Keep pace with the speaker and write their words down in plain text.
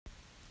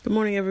Good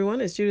morning,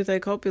 everyone. It's Judith A.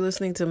 Cope. You're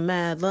listening to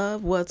Mad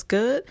Love. What's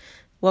good?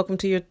 Welcome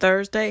to your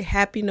Thursday.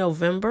 Happy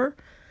November.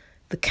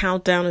 The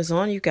countdown is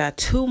on. You got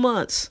 2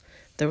 months.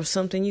 There was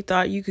something you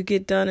thought you could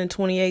get done in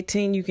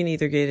 2018. You can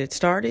either get it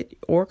started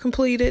or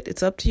complete it.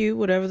 It's up to you,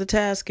 whatever the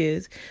task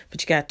is.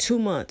 But you got 2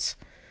 months.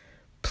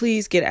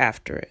 Please get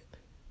after it.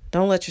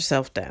 Don't let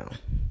yourself down.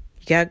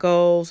 You got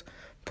goals.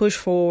 Push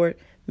forward.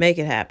 Make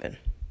it happen.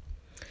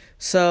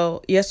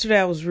 So yesterday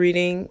I was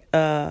reading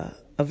a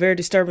very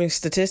disturbing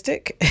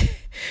statistic.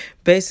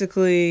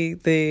 Basically,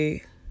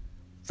 the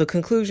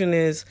conclusion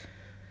is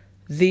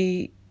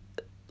the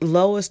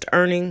lowest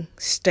earning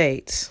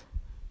states,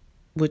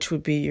 which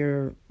would be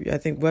I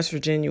think West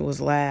Virginia was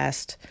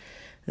last.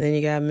 And then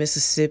you got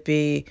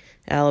Mississippi,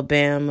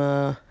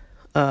 Alabama,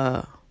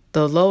 the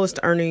lowest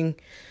earning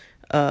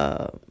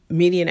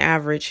median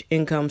average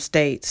income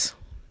states.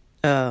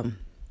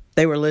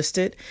 They were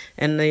listed,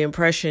 and the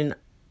impression,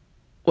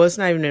 well, it's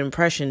not even an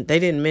impression. They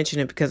didn't mention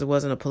it because it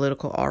wasn't a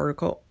political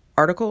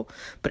article,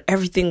 but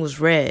everything was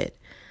red.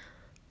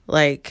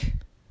 Like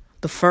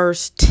the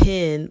first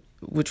 10,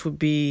 which would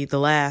be the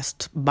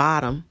last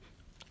bottom,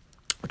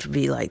 which would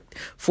be like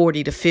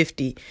 40 to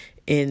 50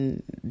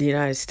 in the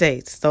United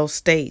States. Those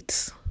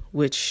states,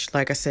 which,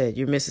 like I said,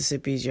 your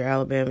Mississippi's, your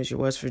Alabamas, your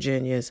West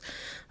Virginias,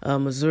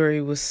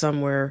 Missouri was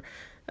somewhere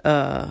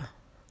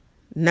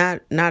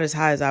not as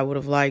high as I would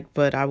have liked,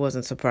 but I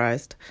wasn't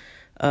surprised.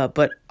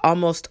 But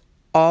almost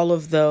all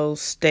of those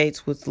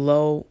states with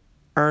low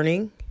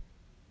earning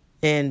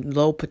and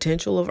low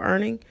potential of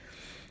earning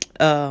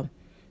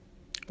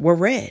were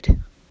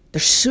red. They're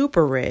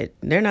super red.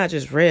 They're not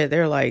just red.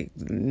 They're like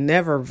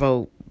never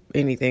vote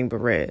anything but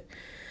red,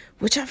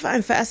 which I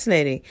find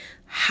fascinating.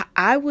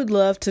 I would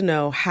love to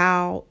know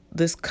how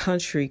this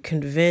country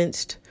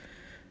convinced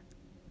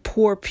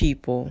poor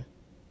people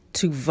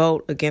to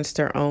vote against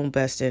their own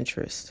best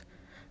interest.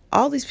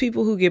 All these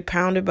people who get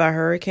pounded by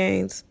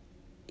hurricanes,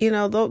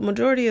 the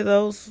majority of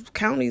those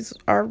counties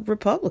are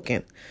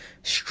Republican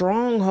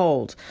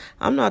strongholds.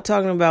 I'm not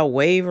talking about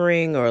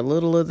wavering or a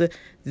little of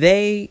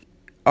they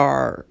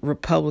are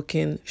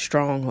Republican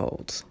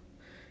strongholds.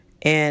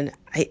 And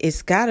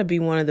it's got to be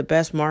one of the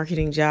best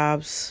marketing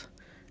jobs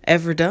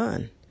ever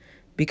done,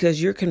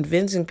 because you're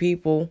convincing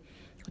people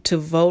to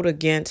vote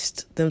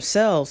against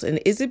themselves. And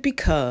is it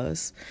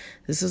because,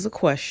 this is a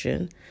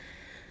question,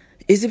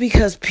 is it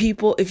because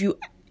people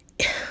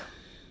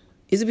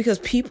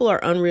are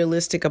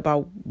unrealistic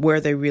about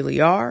where they really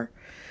are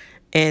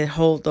and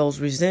hold those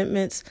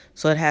resentments,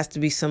 so it has to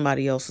be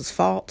somebody else's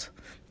fault?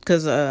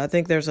 Because I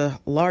think there's a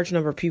large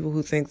number of people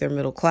who think they're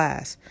middle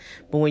class,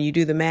 but when you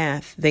do the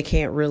math, they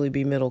can't really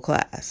be middle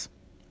class.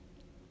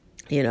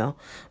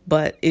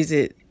 But is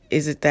it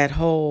that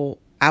whole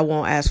I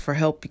won't ask for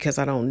help because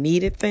I don't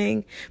need it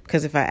thing?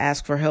 Because if I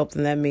ask for help,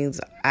 then that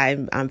means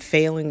I'm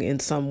failing in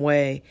some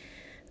way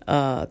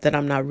that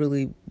I'm not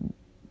really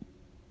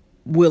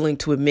willing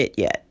to admit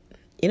yet.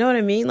 You know what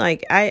I mean?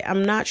 Like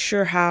I'm not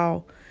sure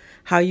how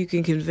you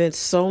can convince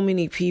so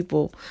many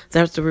people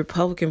that the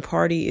Republican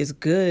Party is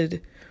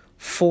good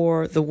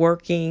for the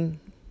working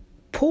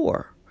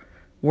poor,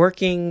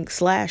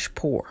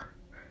 working/poor.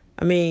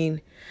 I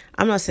mean,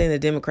 I'm not saying the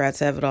Democrats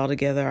have it all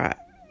together.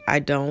 I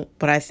don't,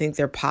 but I think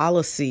their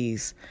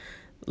policies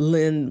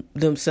lend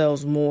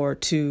themselves more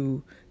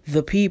to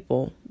the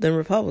people than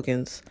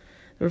Republicans.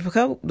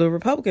 The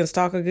Republicans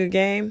talk a good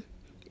game,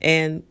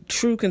 and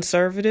true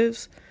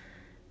conservatives,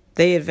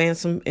 they advance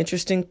some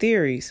interesting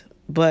theories,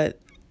 but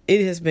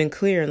it has been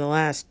clear in the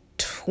last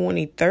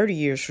 20, 30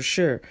 years for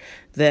sure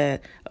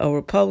that a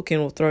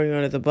Republican will throw you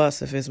under the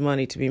bus if it's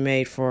money to be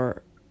made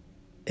for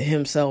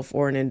himself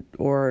or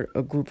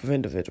a group of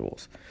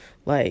individuals.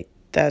 Like,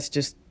 that's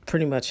just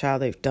pretty much how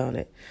they've done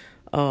it.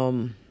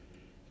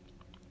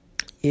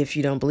 If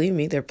you don't believe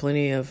me, there are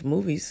plenty of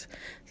movies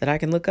that I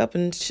can look up,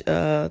 and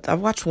I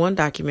watched one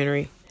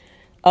documentary.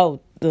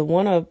 Oh, the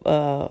one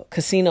of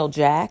Casino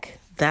Jack.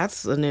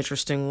 That's an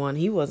interesting one.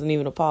 He wasn't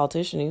even a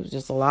politician. He was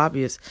just a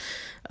lobbyist.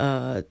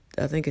 I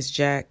think it's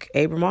Jack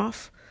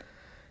Abramoff.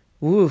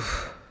 Woo.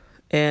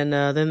 And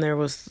then there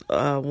was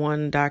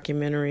one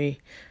documentary.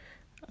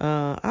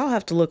 I'll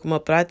have to look them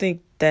up, but I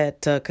think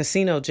that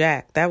Casino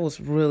Jack, that was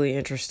really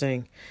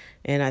interesting.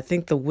 And I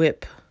think the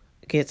whip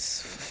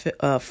gets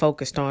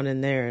focused on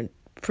in there. And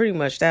pretty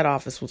much that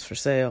office was for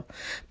sale,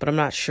 but I'm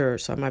not sure.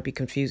 So I might be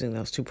confusing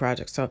those two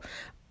projects. So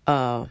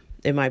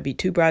it might be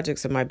two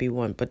projects, it might be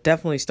one, but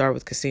definitely start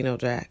with Casino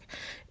Jack.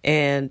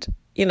 And,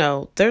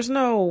 there's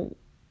no,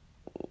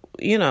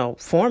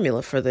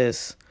 formula for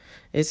this.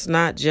 It's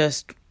not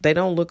just, they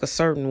don't look a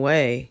certain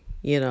way,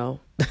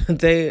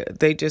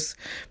 they just,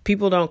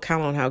 people don't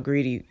count on how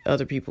greedy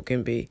other people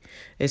can be,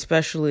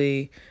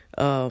 especially,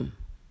 guys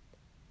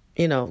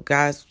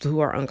who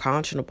are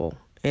unconscionable.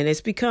 And it's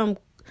become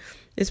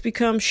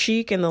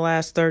chic in the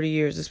last 30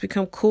 years. It's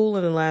become cool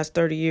in the last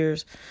 30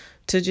 years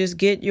to just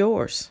get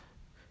yours.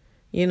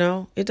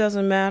 It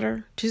doesn't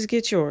matter. Just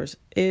get yours.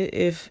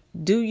 If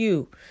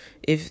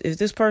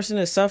this person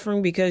is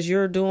suffering because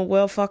you're doing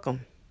well, fuck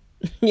them.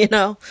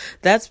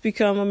 That's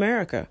become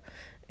America.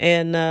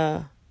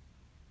 And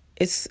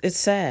it's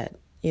sad,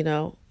 you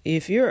know.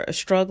 If you're a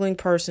struggling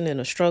person in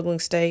a struggling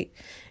state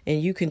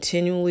and you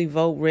continually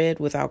vote red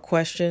without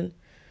question,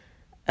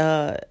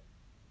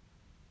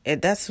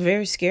 that's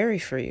very scary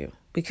for you.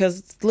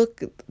 Because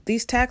look,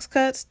 these tax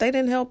cuts, they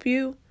didn't help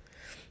you.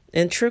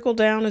 And trickle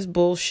down is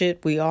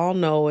bullshit. We all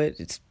know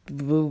it.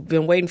 We've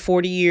been waiting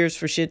 40 years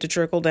for shit to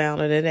trickle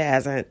down, and it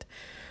hasn't.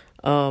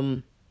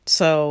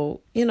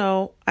 So, you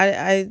know,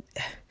 it's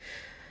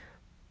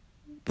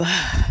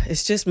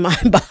just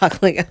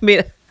mind-boggling. I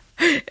mean,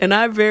 and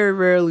I very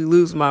rarely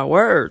lose my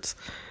words.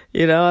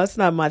 You know, that's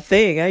not my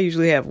thing. I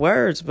usually have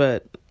words,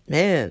 but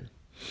man,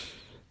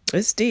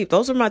 it's deep.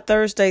 Those are my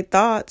Thursday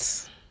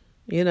thoughts.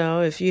 You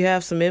know, if you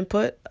have some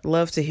input, I'd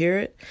love to hear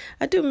it.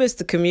 I do miss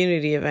the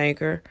community of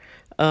Anchor.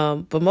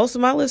 But most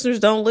of my listeners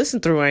don't listen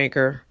through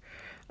Anchor,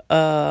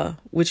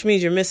 which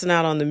means you're missing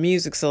out on the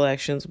music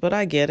selections, but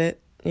I get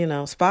it. You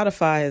know,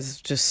 Spotify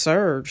has just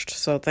surged,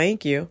 so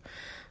thank you.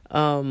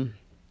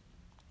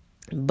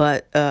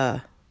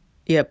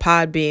 Yeah,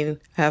 Podbean,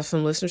 have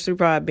some listeners through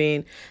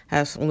Podbean,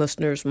 have some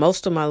listeners.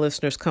 Most of my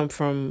listeners come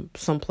from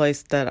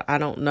someplace that I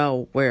don't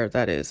know where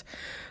that is.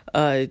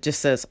 It just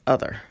says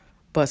other.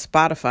 But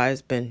Spotify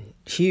has been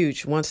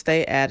huge. Once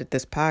they added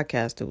this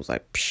podcast, it was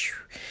like, phew.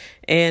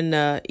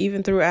 And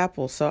even through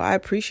Apple. So I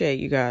appreciate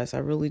you guys. I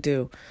really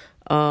do.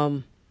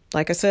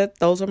 Like I said,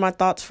 those are my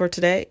thoughts for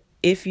today.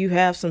 If you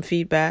have some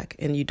feedback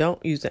and you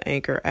don't use the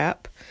Anchor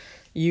app,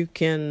 you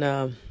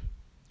can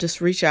just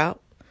reach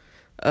out.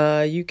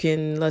 You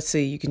can,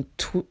 you can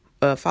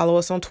follow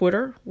us on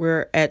Twitter.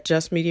 We're at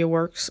Just Media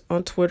Works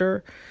on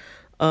Twitter.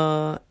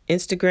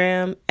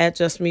 Instagram at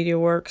Just Media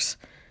Works.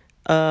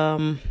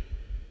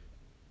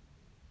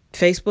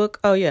 Facebook.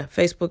 Oh yeah,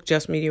 Facebook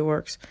Just Media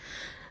Works.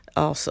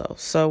 Also,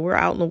 so we're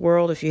out in the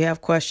world. If you have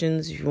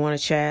questions, if you want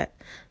to chat,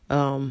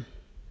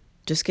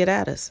 just get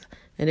at us.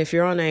 And if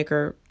you're on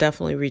Anchor,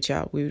 definitely reach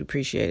out. We would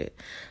appreciate it.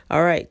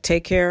 All right,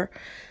 take care.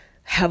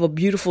 Have a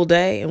beautiful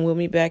day, and we'll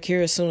meet back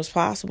here as soon as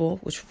possible,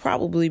 which will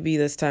probably be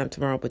this time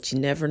tomorrow, but you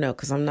never know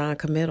because I'm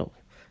non-committal.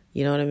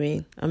 You know what I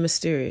mean? I'm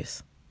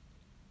mysterious.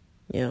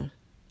 You know,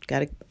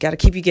 gotta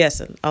keep you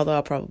guessing, although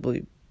I'll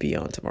probably be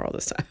on tomorrow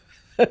this time.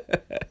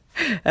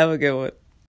 Have a good one.